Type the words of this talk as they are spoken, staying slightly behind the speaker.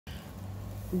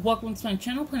Welcome to my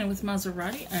channel, Planning with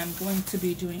Monserrate. I'm going to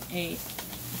be doing a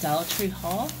Dollar Tree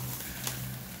haul.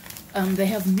 They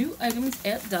have new items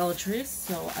at Dollar Tree,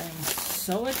 so I am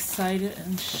so excited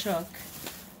and shook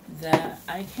that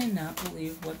I cannot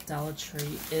believe what Dollar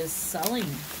Tree is selling.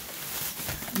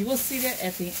 You will see that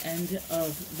at the end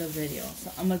of the video.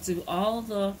 So I'm going to do all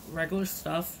the regular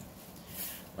stuff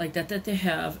like that they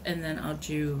have, and then I'll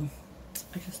do,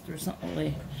 I just threw something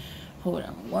away. Hold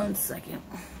on one second.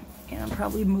 And I'm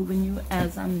probably moving you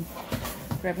as I'm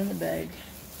grabbing the bag.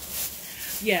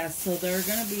 Yeah, so there are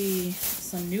going to be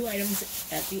some new items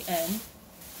at the end.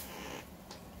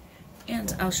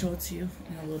 And I'll show it to you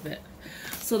in a little bit.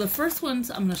 So the first ones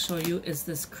I'm going to show you is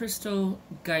this crystal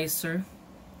geyser.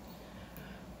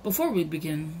 Before we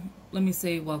begin, let me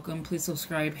say welcome. Please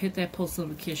subscribe. Hit that post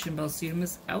notification bell so you don't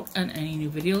miss out on any new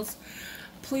videos.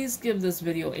 Please give this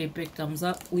video a big thumbs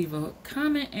up, leave a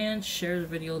comment, and share the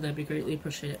video. That'd be greatly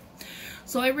appreciated.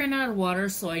 So I ran out of water,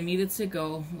 so I needed to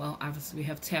go, well, obviously we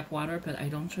have tap water, but I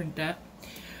don't drink that.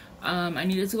 I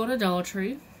needed to go to Dollar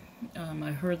Tree.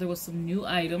 I heard there was some new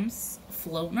items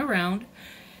floating around,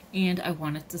 and I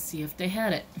wanted to see if they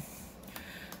had it.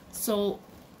 So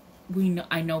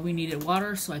I know we needed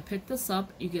water, so I picked this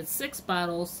up. You get 6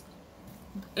 bottles.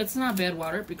 It's not bad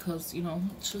water because, you know,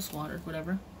 it's just water,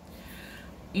 whatever.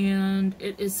 And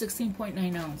it is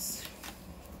 16.9 ounce.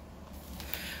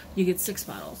 You get 6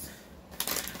 bottles.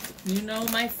 You know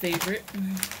my favorite.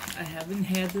 I haven't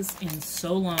had this in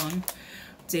so long.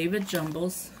 David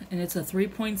Jumbo's, and it's a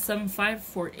 3.75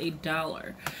 for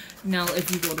 $1. Now, if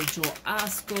you go to Jewel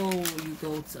Osco, you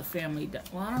go to Family Dollar.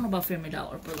 Well, I don't know about Family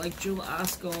Dollar, but like Jewel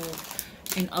Osco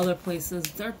and other places,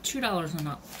 they're $2 and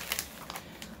up.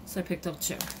 So I picked up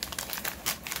 2.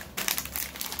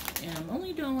 And I'm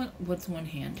only doing it with one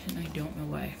hand, and I don't know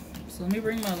why. So let me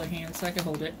bring my other hand so I can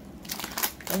hold it.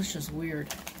 That was just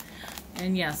weird.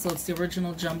 And yeah, so it's the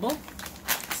original jumbo.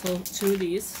 So 2 of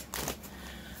these.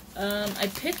 I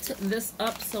picked this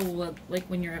up so like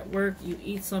when you're at work, you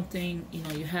eat something, you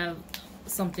know, you have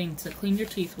something to clean your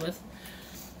teeth with.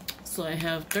 So I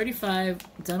have 35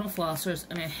 dental flossers,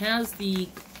 and it has the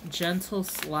gentle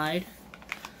slide.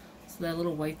 So that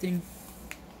little white thing.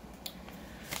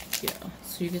 Yeah,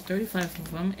 so you get 35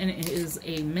 of them, and it is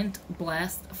a mint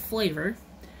blast flavor.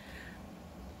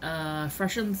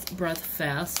 Freshens breath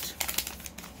fast.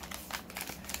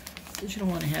 Because you don't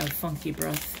want to have funky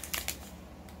breath.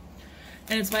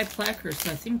 And it's by Placker,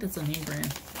 so I think that's a name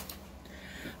brand.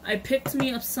 I picked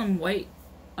me up some white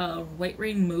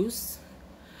rain mousse,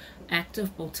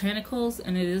 active botanicals,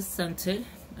 and it is scented.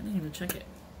 I didn't even check it.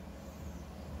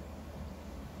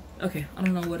 Okay, I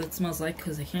don't know what it smells like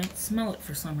because I can't smell it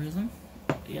for some reason.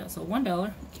 Yeah, so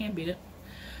 $1. Can't beat it.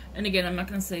 And again, I'm not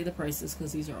going to say the prices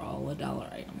because these are all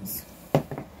 $1 items.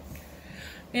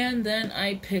 And then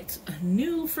I picked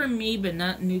new for me, but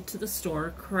not new to the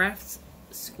store, Crafter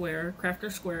Square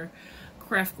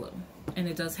craft glue. And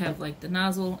it does have like the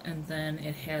nozzle, and then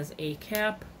it has a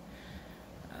cap.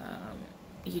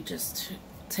 You just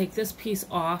take this piece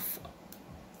off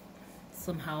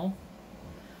somehow.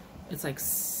 It's like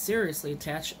seriously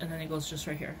attached, and then it goes just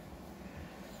right here.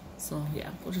 So yeah,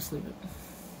 we'll just leave it.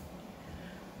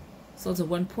 So it's a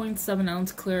 1.7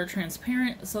 ounce clear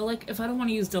transparent. So like if I don't want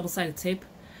to use double-sided tape,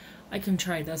 I can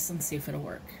try this and see if it'll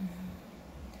work.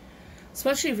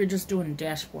 Especially if you're just doing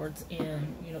dashboards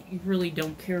and you know you really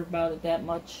don't care about it that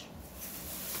much,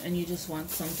 and you just want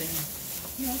something,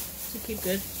 you know, to keep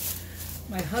good.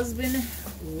 My husband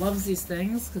loves these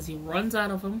things because he runs out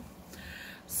of them.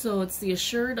 So it's the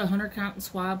Assured 100 count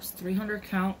swabs, 300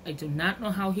 count. I do not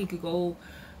know how he could go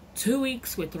 2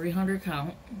 weeks with 300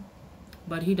 count,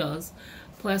 but he does.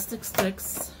 Plastic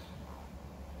sticks.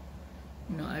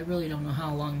 No, I really don't know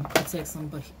how long it takes him,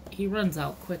 but he runs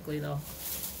out quickly though.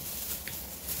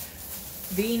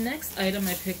 The next item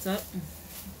I picked up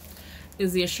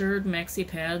is the Assured Maxi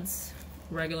Pads,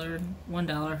 regular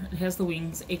 $1. It has the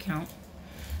wings, 8 count.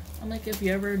 I'm like, if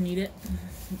you ever need it.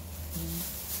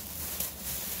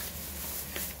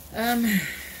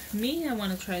 I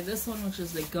want to try this one, which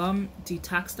is the Gum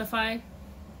Detoxify.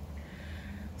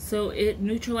 So it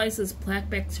neutralizes plaque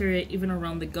bacteria even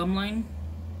around the gum line.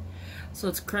 So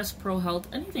it's Crest Pro Health.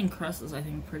 Anything Crest is, I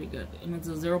think, pretty good. And it's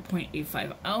a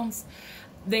 0.85 ounce.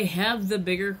 They have the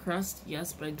bigger crust,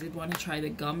 yes, but I did want to try the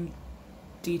Gum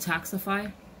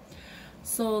Detoxify.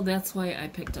 So that's why I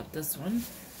picked up this one.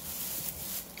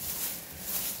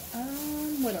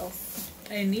 What else?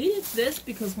 I needed this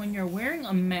because when you're wearing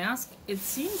a mask, it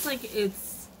seems like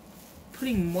it's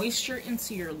putting moisture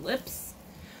into your lips.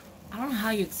 I don't know how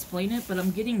you explain it, but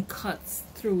I'm getting cuts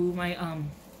through my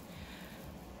on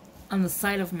the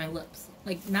side of my lips.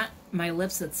 like not my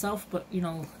lips itself, but you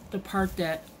know, the part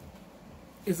that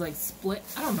is like split.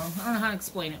 I don't know how to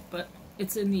explain it, but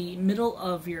it's in the middle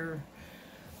of your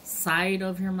side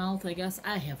of your mouth, I guess.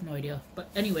 I have no idea, but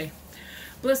anyway,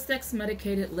 Blistex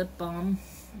medicated lip balm,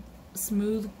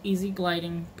 smooth, easy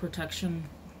gliding protection,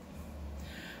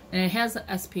 and it has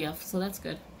SPF, so that's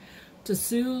good, to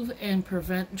soothe and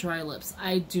prevent dry lips.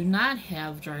 I do not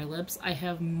have dry lips. I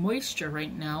have moisture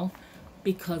right now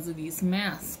because of these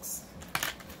masks,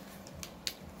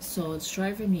 so it's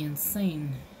driving me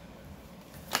insane.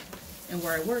 And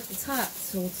where I work, it's hot,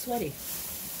 so it's sweaty.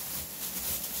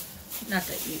 Not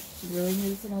that you really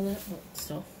need it and all that, but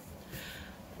still.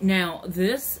 Now,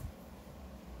 this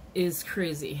is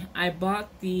crazy. I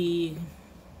bought the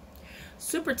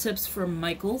Super Tips from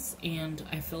Michaels, and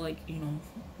I feel like, you know,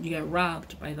 you get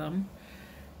robbed by them.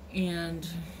 And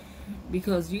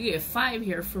because you get 5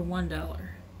 here for $1.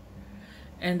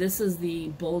 And this is the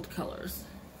bold colors.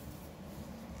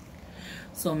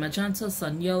 So magenta,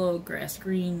 sun yellow, grass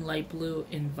green, light blue,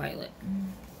 and violet.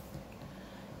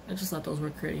 I just thought those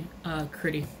were pretty.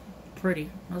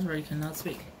 Monserrate cannot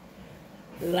speak.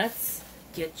 Let's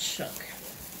get shook.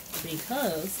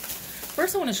 Because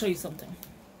first I want to show you something.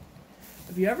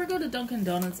 If you ever go to Dunkin'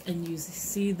 Donuts and you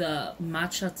see the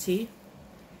matcha tea,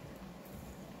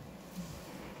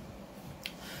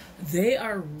 they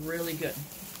are really good.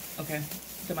 Okay,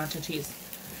 the matcha teas.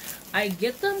 I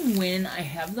get them when I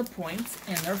have the points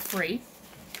and they're free.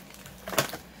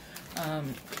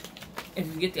 If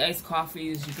you get the iced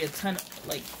coffees, you get 10,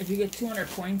 like if you get 200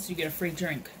 points, you get a free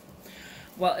drink.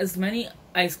 Well, as many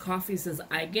iced coffees as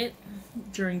I get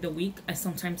during the week, I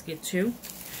sometimes get 2.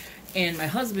 And my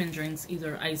husband drinks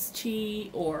either iced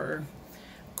tea or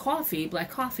coffee,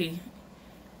 black coffee.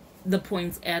 The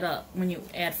points add up. When you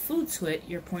add food to it,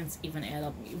 your points even add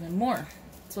up even more.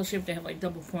 Especially if they have like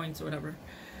double points or whatever.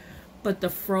 But the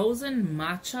frozen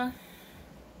matcha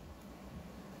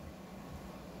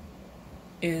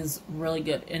is really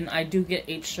good. And I do get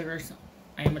 8 sugars.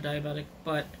 I am a diabetic,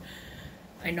 but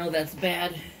I know that's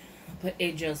bad. But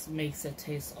it just makes it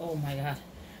taste, oh my god.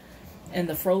 And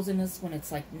the frozenness when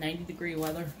it's like 90-degree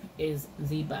weather is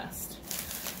the best.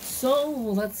 So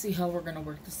let's see how we're going to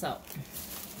work this out.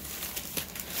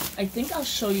 I think I'll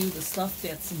show you the stuff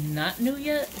that's not new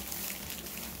yet.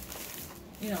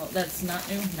 You know, that's not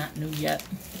new yet.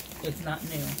 It's not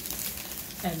new.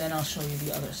 And then I'll show you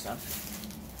the other stuff.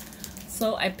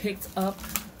 So I picked up,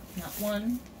 not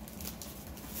 1,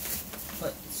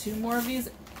 but 2 more of these.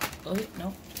 Oh, wait,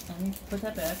 no. Let me put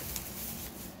that back.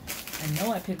 I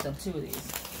know I picked up 2 of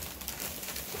these.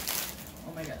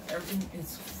 Oh my god, everything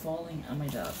is falling on my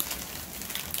desk.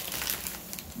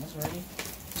 Almost ready?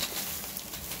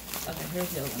 Okay,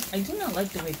 here's the other one. I do not like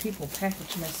the way people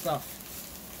package my stuff.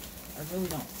 I really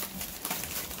don't.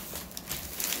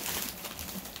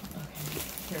 Okay,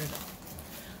 here we go.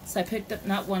 So I picked up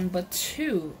not 1 but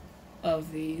 2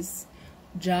 of these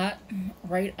Jot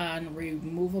Right On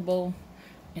removable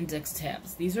index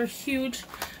tabs. These are huge.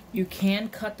 You can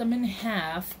cut them in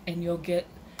half and you'll get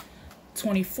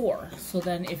 24. So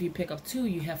then if you pick up 2,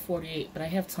 you have 48. But I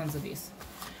have tons of these.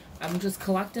 I'm just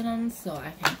collecting them so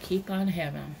I can keep on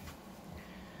having them.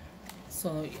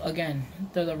 So again,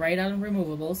 they're the Right On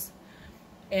removables.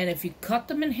 And if you cut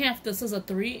them in half, this is a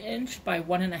 3" by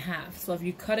 1.5. So if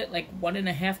you cut it like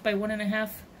 1.5 by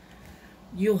 1.5,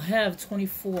 you'll have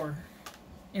 24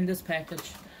 in this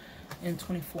package and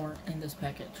 24 in this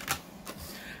package.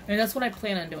 And that's what I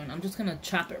plan on doing. I'm just going to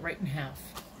chop it right in half.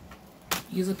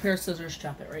 Use a pair of scissors,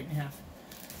 chop it right in half.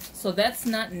 So that's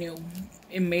not new.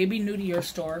 It may be new to your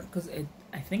store because I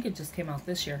think it just came out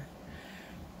this year.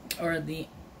 Or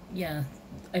yeah,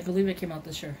 I believe it came out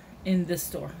this year in this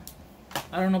store.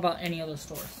 I don't know about any other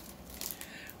stores.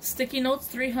 Sticky Notes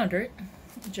 300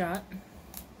 Jot.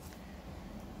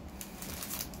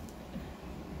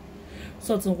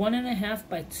 So it's a 1.5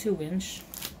 by 2".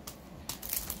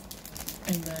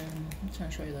 And then I'm trying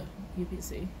to show you the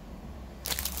UPC.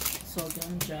 So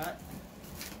again, Jot.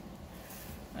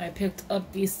 I picked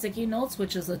up these Sticky Notes,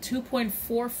 which is a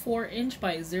 2.44"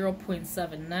 by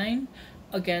 0.79.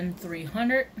 Again,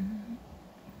 300.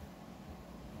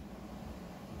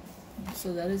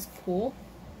 So that is cool.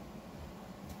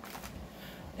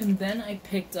 And then I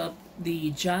picked up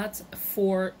the Jot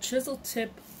 4 chisel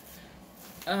tip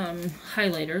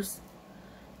highlighters.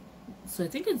 So I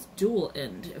think it's dual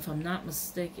end, if I'm not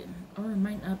mistaken. Or it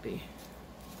might not be.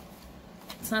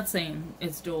 It's not saying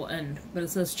it's dual end, but it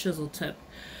says chisel tip.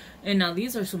 And now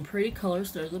these are some pretty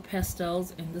colors. There's the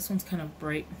pastels, and this one's kind of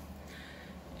bright.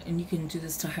 And you can do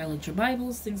this to highlight your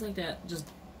Bibles, things like that. Just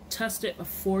test it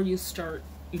before you start,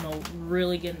 you know,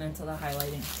 really getting into the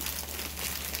highlighting.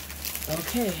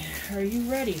 Okay, are you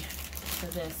ready for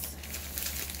this?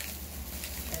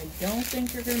 I don't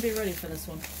think you're going to be ready for this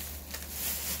one.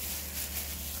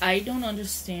 I don't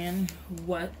understand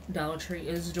what Dollar Tree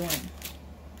is doing.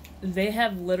 They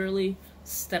have literally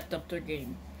stepped up their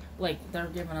game. Like, they're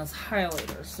giving us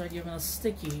highlighters, they're giving us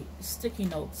sticky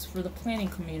notes for the planning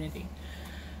community,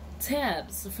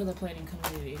 tabs for the planning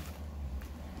community,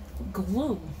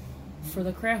 glue for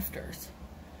the crafters.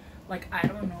 Like, I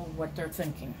don't know what they're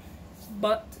thinking,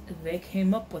 but they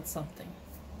came up with something.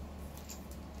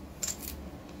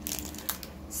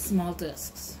 Small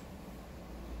discs.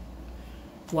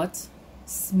 What?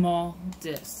 Small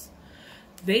discs.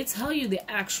 They tell you the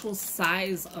actual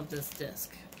size of this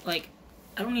disc. Like,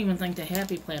 I don't even think the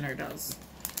Happy Planner does.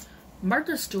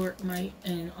 Martha Stewart might,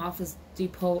 and Office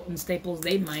Depot and Staples,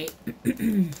 they might.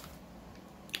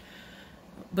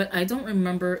 But I don't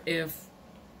remember if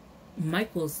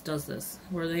Michaels does this,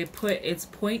 where they put it's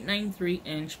 0.93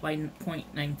 inch by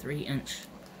 0.93 inch.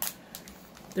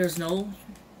 There's no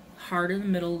heart in the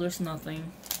middle, there's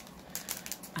nothing.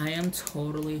 I am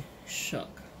totally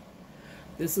shook.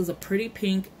 This is a pretty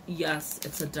pink. Yes,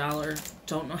 it's $1.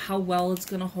 Don't know how well it's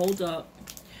gonna hold up.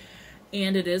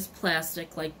 And it is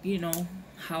plastic, like, you know,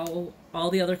 how all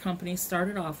the other companies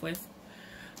started off with.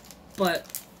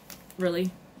 But,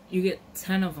 really, you get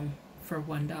 10 of them for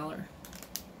 $1.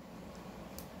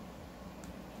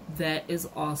 That is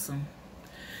awesome.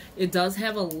 It does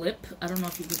have a lip. I don't know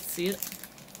if you can see it.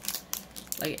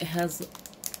 Like, it has...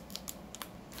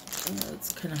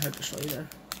 it's kind of hard to show you there.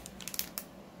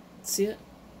 See it?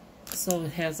 So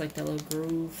it has like that little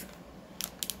groove.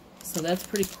 So that's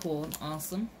pretty cool and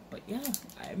awesome. But yeah,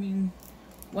 I mean,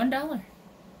 $1.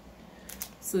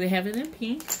 So they have it in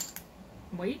pink.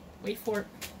 Wait for it.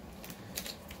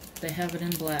 They have it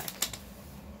in black.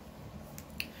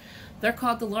 They're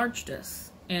called the large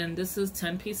discs. And this is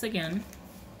 10 piece again.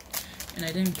 And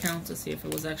I didn't count to see if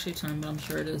it was actually 10, but I'm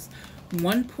sure it is.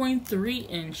 1.3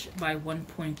 inch by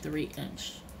 1.3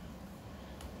 inch.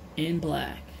 In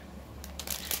black.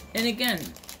 And again,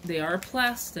 they are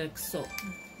plastic, so...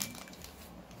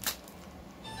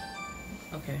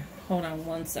 Okay, hold on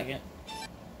one second.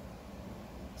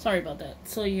 Sorry about that.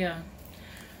 So yeah,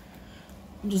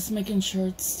 I'm just making sure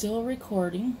it's still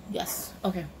recording. Yes,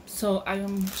 okay. So I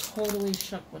am totally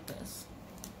shook with this.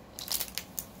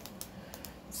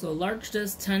 So large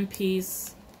disc, 10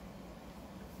 piece,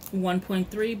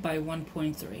 1.3 by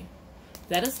 1.3.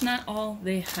 That is not all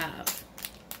they have.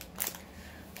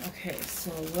 Okay,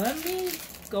 so let me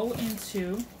go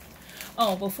into...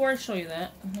 Oh, before I show you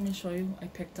that, let me show you. I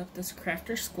picked up this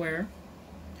Crafter Square.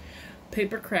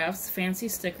 Paper Crafts, fancy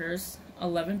stickers,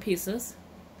 11 pieces.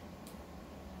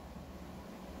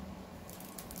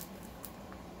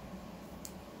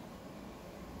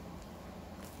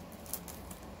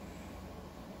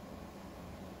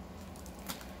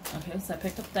 Okay, so I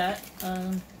picked up that. I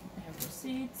have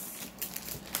receipts.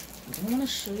 I don't want to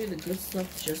show you the good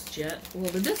stuff just yet.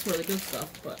 Well, it is really good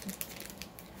stuff, but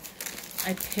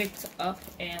I picked up,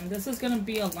 and this is going to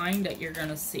be a line that you're going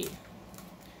to see.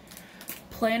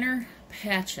 Planner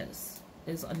Patches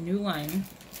is a new line.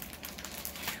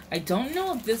 I don't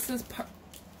know if this is part...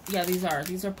 Yeah, these are.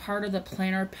 These are part of the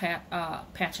Planner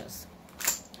Patches.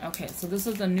 Okay, so this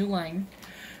is a new line.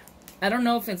 I don't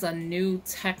know if it's a new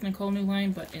technical new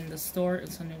line, but in the store,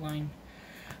 it's a new line.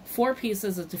 4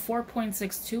 pieces. It's a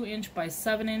 4.62 inch by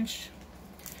 7 inch.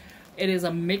 It is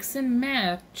a mix and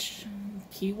match.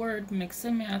 Keyword, mix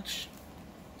and match.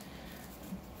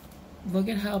 Look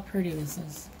at how pretty this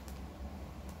is.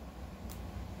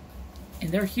 And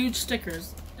they're huge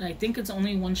stickers. And I think it's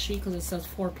only one sheet because it says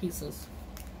 4 pieces.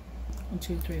 1,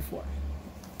 2, 3, 4.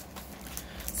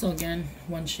 So again,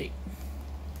 one sheet.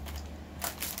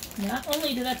 Not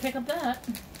only did I pick up that,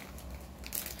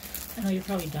 I know you're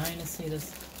probably dying to see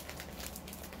this.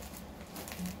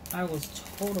 I was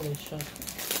totally shook.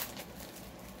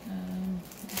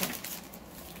 Okay.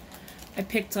 I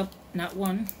picked up not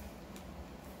 1,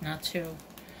 not 2.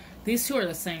 These 2 are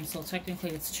the same, so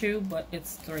technically it's 2, but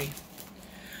it's 3.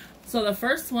 So the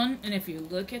first one, and if you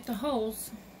look at the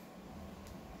hose,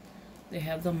 they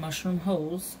have the mushroom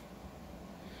hose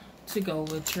to go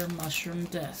with your mushroom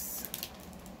disc.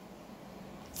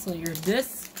 So your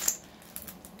disc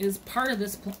is part of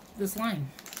this line.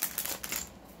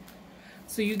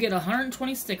 So you get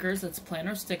 120 stickers. It's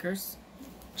planner stickers,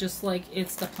 just like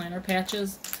it's the planner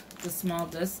patches, the small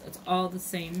disc. It's all the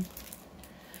same.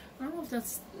 I don't know if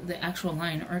that's the actual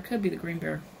line, or it could be the green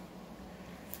bear.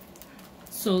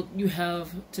 So you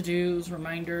have to-dos,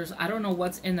 reminders. I don't know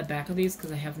what's in the back of these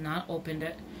because I have not opened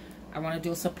it. I want to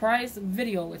do a surprise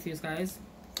video with you guys.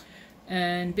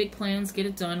 And big plans, get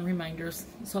it done, reminders.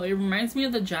 So it reminds me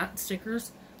of the Jot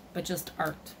stickers, but just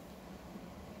art.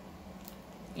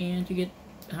 And you get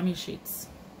how many sheets?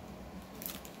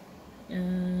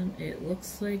 It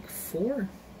looks like 4.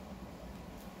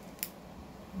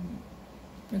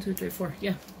 1, 2, 3, 4.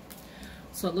 Yeah.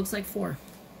 So it looks like 4.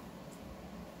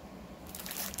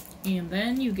 And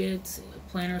then you get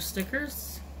planner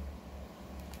stickers.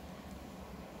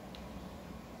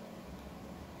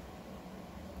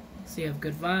 So you have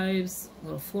good vibes, a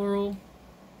little floral.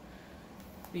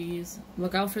 These,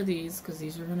 look out for these because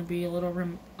these are going to be a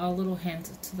little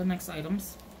hint to the next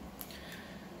items.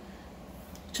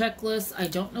 Checklist. I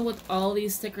don't know what all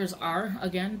these stickers are,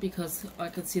 again, because I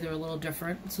could see they're a little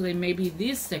different. So they may be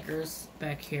these stickers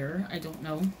back here. I don't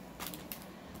know.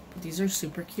 But these are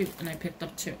super cute, and I picked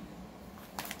up 2.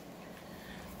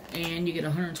 And you get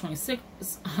 120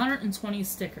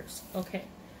 stickers. Okay,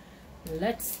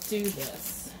 let's do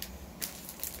this.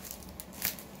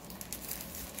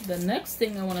 The next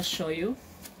thing I want to show you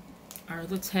are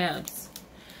the tabs.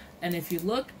 And if you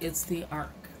look, it's the arc.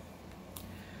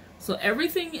 So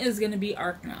everything is going to be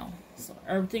arc now. So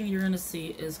everything you're going to see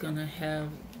is going to have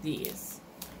these.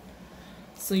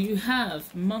 So you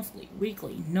have monthly,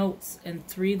 weekly, notes, and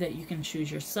 3 that you can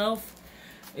choose yourself.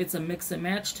 It's a mix and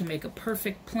match to make a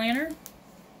perfect planner.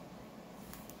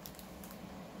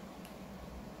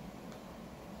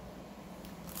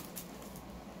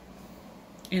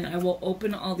 And I will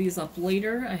open all these up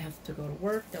later. I have to go to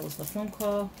work. That was the phone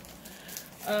call.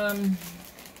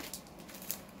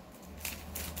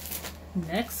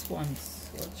 Next ones.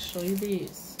 Let's show you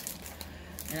these.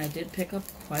 And I did pick up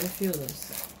quite a few of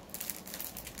those.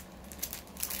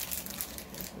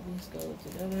 So these go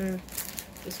together.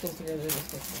 This goes together.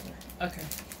 This goes together. Okay.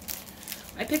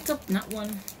 I picked up not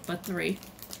 1, but 3.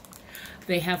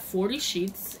 They have 40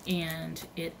 sheets, and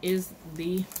it is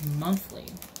the monthly.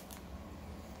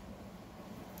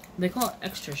 They call it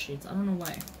extra sheets. I don't know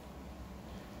why.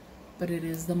 But it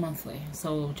is the monthly.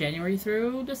 So January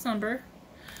through December.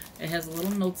 It has a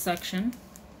little note section.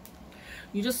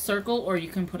 You just circle, or you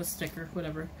can put a sticker,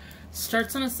 whatever.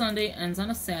 Starts on a Sunday, ends on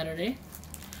a Saturday.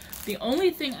 The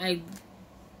only thing I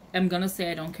am going to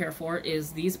say I don't care for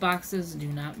is these boxes do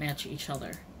not match each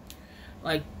other.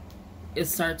 Like, it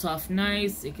starts off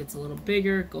nice, it gets a little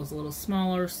bigger, it goes a little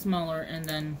smaller, and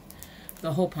then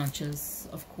the hole punches,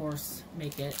 of course,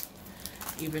 make it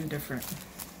even different.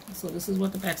 So this is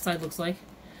what the back side looks like,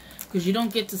 because you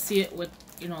don't get to see it with,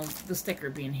 you know, the sticker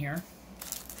being here.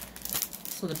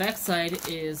 So the back side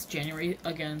is January,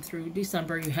 again, through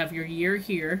December. You have your year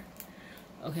here.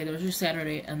 Okay, there's your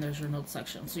Saturday, and there's your note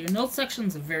section. So your note section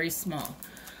is very small.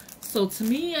 So to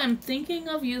me, I'm thinking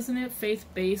of using it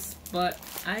faith-based, but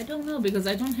I don't know, because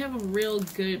I don't have a real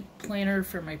good planner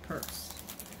for my purse.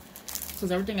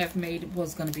 Because everything I've made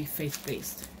was going to be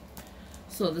faith-based.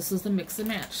 So this is the mix and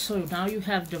match. So now you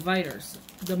have dividers,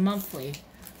 the monthly,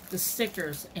 the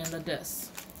stickers, and the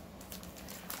discs.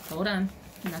 Hold on,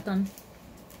 I'm not done.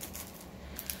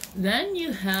 Then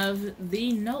you have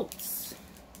the notes.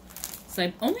 So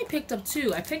I only picked up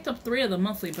 2. I picked up 3 of the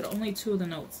monthly, but only 2 of the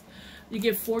notes. You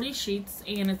get 40 sheets,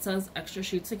 and it says extra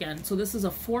sheets again. So this is a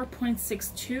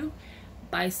 4.62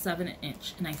 by 7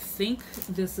 inch, and I think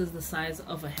this is the size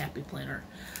of a happy planner.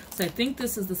 So I think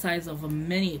this is the size of a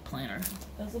mini planner.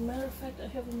 As a matter of fact, I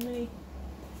have a mini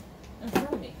in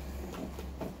front of me.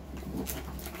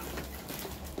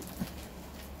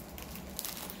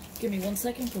 Give me 1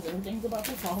 second, because everything's about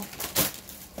to fall.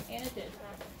 And it did.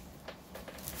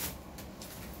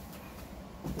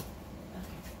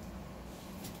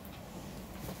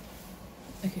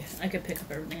 Okay, I could pick up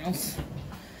everything else.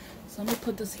 So I'm going to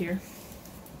put this here.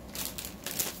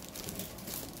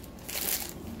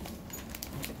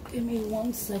 Give me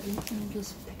 1 second. I'm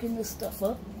just picking this stuff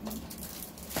up.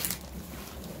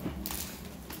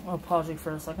 I'll pause you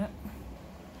for a second.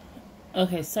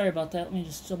 Okay, sorry about that. Let me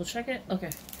just double check it. Okay,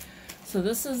 so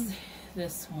this is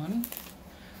this one.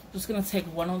 I'm just going to take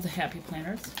one of the happy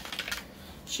planners.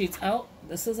 Sheets out.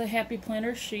 This is a happy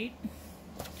planner sheet.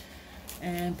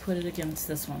 And put it against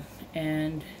this one.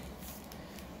 And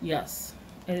yes,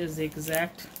 it is the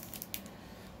exact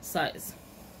size.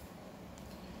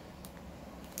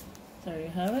 There you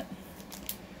have it.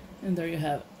 And there you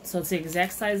have it. So it's the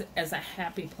exact size as a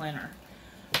happy planner.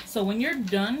 So when you're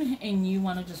done and you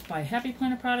want to just buy happy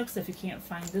planner products, if you can't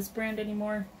find this brand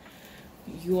anymore,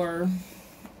 you're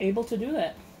able to do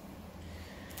that.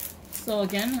 So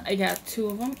again, I got 2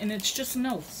 of them, and it's just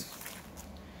notes.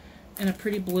 And a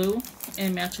pretty blue,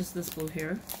 and it matches this blue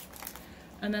here.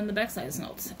 And then the back side is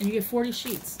notes. And you get 40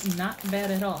 sheets. Not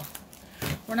bad at all.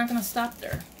 We're not going to stop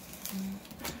there.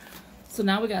 So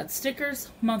now we got stickers,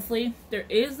 monthly. There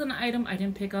is an item I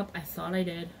didn't pick up. I thought I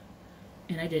did,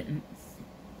 and I didn't.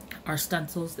 Our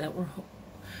stencils that were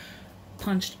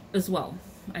punched as well.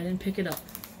 I didn't pick it up.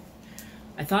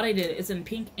 I thought I did. It's in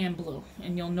pink and blue.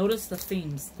 And you'll notice the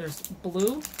themes. There's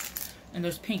blue and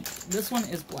there's pink. This one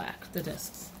is black, the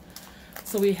discs.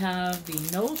 So we have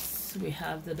the notes. We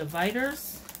have the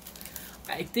dividers.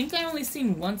 I think I only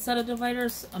seen one set of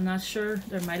dividers. I'm not sure.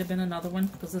 There might have been another one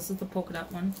because this is the polka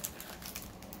dot one.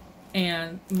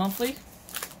 And monthly.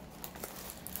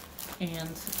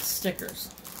 And stickers.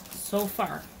 So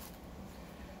far.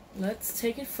 Let's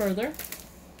take it further.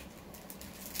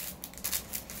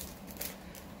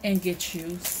 And get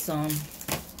you some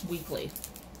weekly.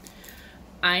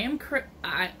 I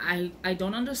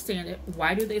don't understand it.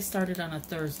 Why do they start it on a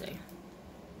Thursday?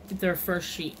 Their first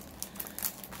sheet.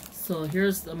 So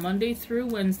here's the Monday through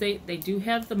Wednesday. They do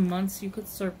have the months you could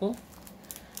circle.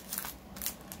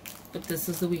 But this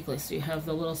is the weekly. So you have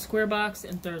the little square box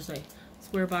and Thursday.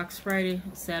 Square box Friday,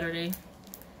 Saturday.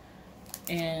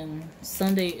 And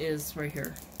Sunday is right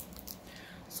here.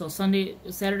 So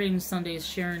Saturday and Sunday is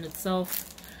sharing itself.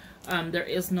 There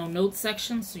is no note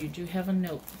section, so you do have a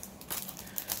note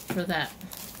for that.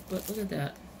 But look at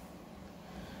that.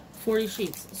 40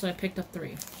 sheets, so I picked up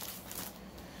 3.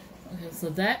 Okay, so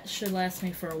that should last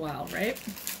me for a while, right?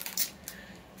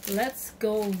 Let's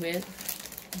go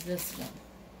with this one.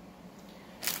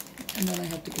 And then I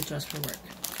have to get dressed for work.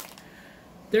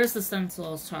 There's the stencil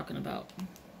I was talking about.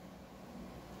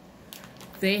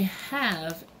 They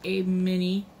have a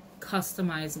mini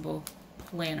customizable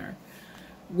planner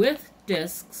with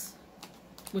discs,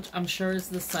 which I'm sure is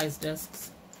the size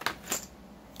discs.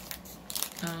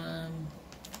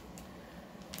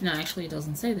 No, actually it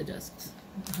doesn't say the discs,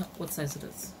 what size it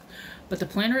is. But the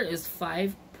planner is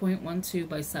 5.12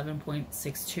 by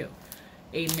 7.62.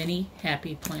 A mini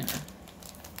happy planner.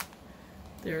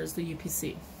 There's the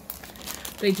UPC.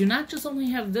 They do not just only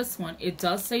have this one. It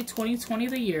does say 2020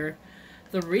 the year.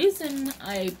 The reason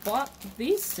I bought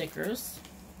these stickers,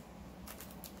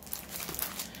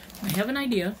 I have an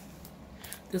idea.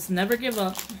 This Never Give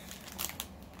Up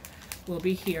will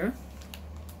be here.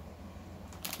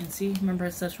 And see, remember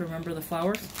it says remember the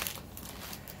flowers?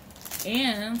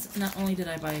 And not only did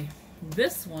I buy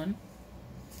this one,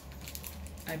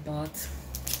 I bought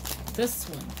this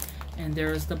one. And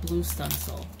there's the blue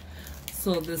stencil.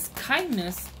 So this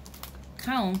kindness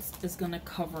counts is going to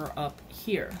cover up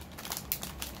here.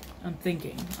 I'm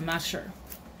thinking. I'm not sure.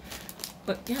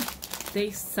 But yeah, they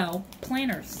sell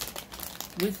planners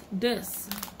with this.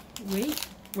 Wait,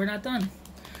 we're not done.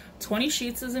 20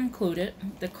 sheets is included.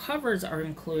 The covers are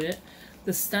included.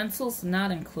 The stencil's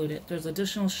not included. There's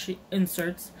additional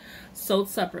inserts sold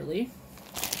separately.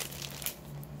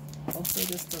 Hopefully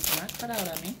this does not cut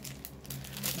out on me.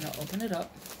 I'm going to open it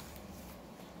up.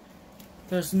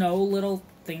 There's no little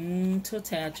thing to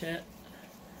attach it.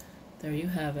 There you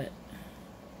have it.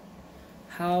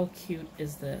 How cute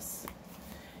is this?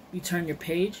 You turn your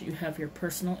page, you have your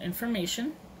personal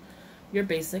information, your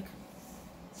basic.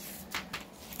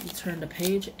 You turn the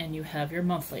page and you have your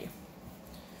monthly.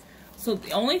 So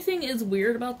the only thing is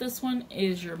weird about this one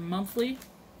is your monthly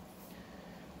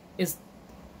is,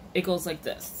 it goes like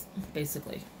this,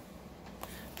 basically.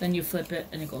 Then you flip it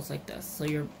and it goes like this. So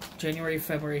your January,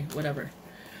 February, whatever.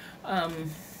 How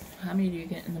many do you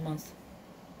get in the month?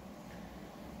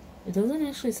 It doesn't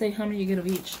actually say how many you get of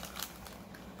each.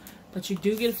 But you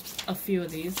do get a few of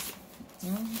these.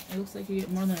 Well, it looks like you get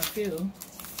more than a few.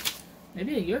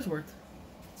 Maybe a year's worth.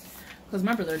 Because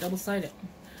remember, they're double-sided.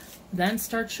 Then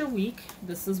start your week.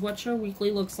 This is what your weekly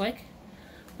looks like.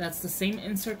 That's the same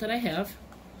insert that I have.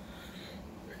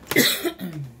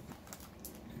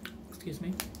 Excuse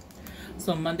me.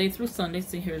 So Monday through Sunday.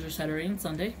 So here's your Saturday and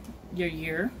Sunday. Your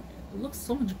year. It looks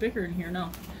so much bigger in here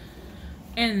now.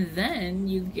 And then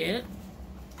you get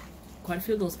quite a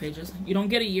few of those pages. You don't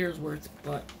get a year's worth,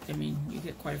 but I mean, you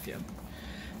get quite a few.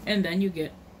 And then you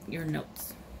get your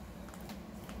notes.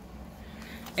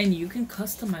 And you can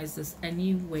customize this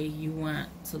any way you want.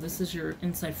 So this is your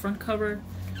inside front cover.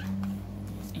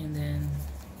 And then,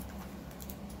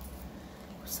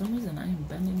 for some reason, I am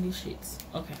bending these sheets.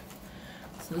 Okay.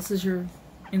 So this is your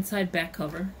inside back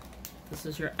cover. This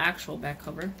is your actual back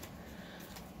cover.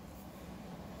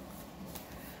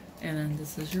 And then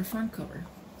this is your front cover.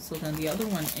 So then the other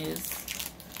one is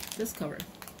this cover,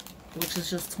 which is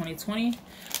just 2020.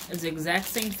 It's the exact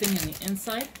same thing in the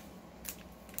inside.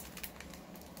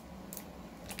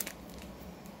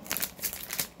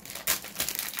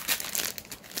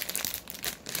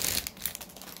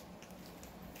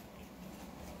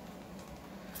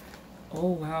 Oh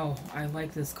wow, I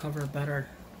like this cover better.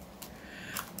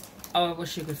 Oh, I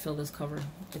wish you could feel this cover.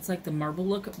 It's like the marble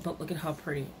look, but look at how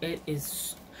pretty. It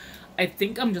is. I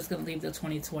think I'm just going to leave the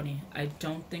 2020. I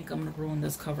don't think I'm going to ruin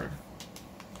this cover.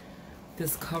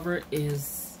 This cover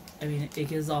is, I mean, it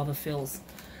gives all the feels.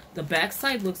 The back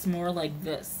side looks more like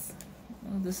this.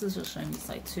 Well, this is a shiny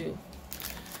side too.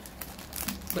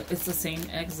 But it's the same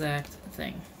exact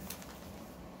thing.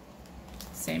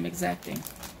 Same exact thing.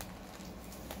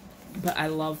 But I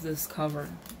love this cover.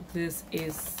 This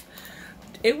is...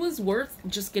 It was worth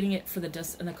just getting it for the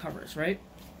disc and the covers, right?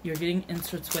 You're getting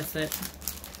inserts with it.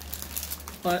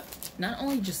 But not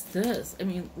only just this. I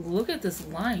mean, look at this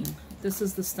line. This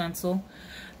is the stencil.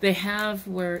 They have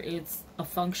where it's a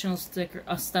functional sticker,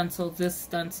 a stencil, this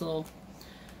stencil.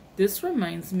 This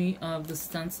reminds me of the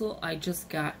stencil I just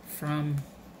got from...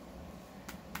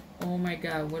 Oh my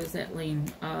god, what is that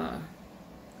lane?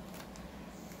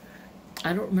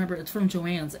 I don't remember. It's from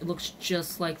Joann's. It looks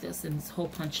just like this, and it's hole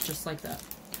punch just like that.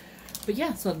 But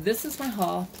yeah, so this is my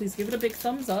haul. Please give it a big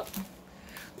thumbs up.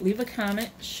 Leave a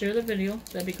comment. Share the video.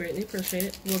 That'd be greatly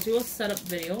appreciated. We'll do a setup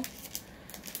video,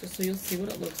 just so you'll see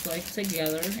what it looks like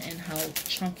together and how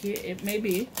chunky it may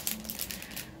be.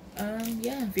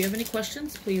 Yeah, if you have any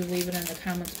questions, please leave it in the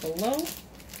comments below.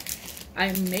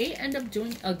 I may end up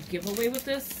doing a giveaway with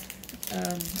this.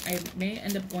 I may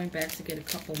end up going back to get a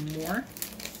couple more.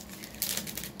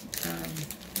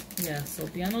 Yeah, so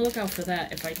be on the lookout for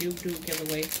that. If I do a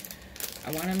giveaway,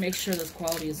 I want to make sure this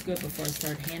quality is good before I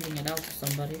start handing it out to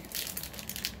somebody.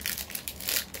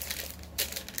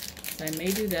 So I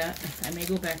may do that. I may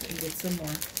go back and get some more.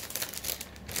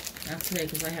 Not today,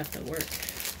 because I have to work.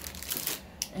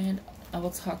 And I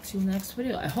will talk to you in the next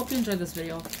video. I hope you enjoyed this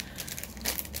video.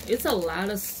 It's a lot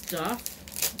of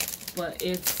stuff, but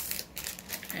it's,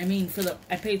 I mean,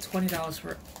 I paid $20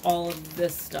 for all of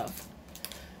this stuff.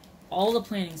 All the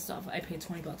planning stuff, I paid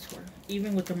 20 bucks for.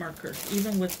 Even with the markers,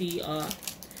 even with the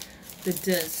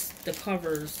discs, the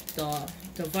covers, the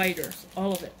dividers,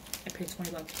 all of it, I paid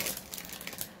 20 bucks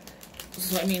for.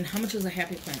 So, I mean, how much is a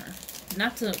happy planner?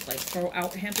 Not to, like, throw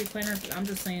out happy planners, but I'm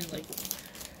just saying, like,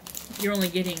 you're only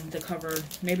getting the cover,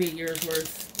 maybe a year's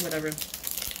worth, whatever,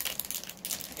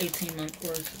 18 months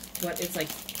worth, but it's like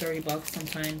 30 bucks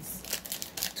sometimes,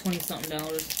 20-something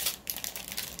dollars.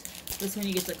 This one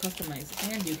you get to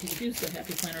customize, and you can use the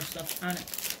happy planner stuff on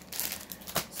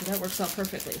it. So that works out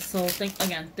perfectly. So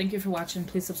thank you for watching.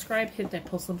 Please subscribe, hit that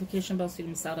post notification bell so you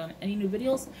don't miss out on any new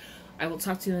videos. I will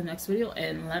talk to you in the next video,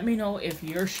 and let me know if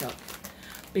you're shook,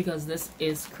 because this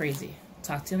is crazy.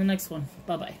 Talk to you in the next one.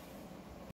 Bye-bye.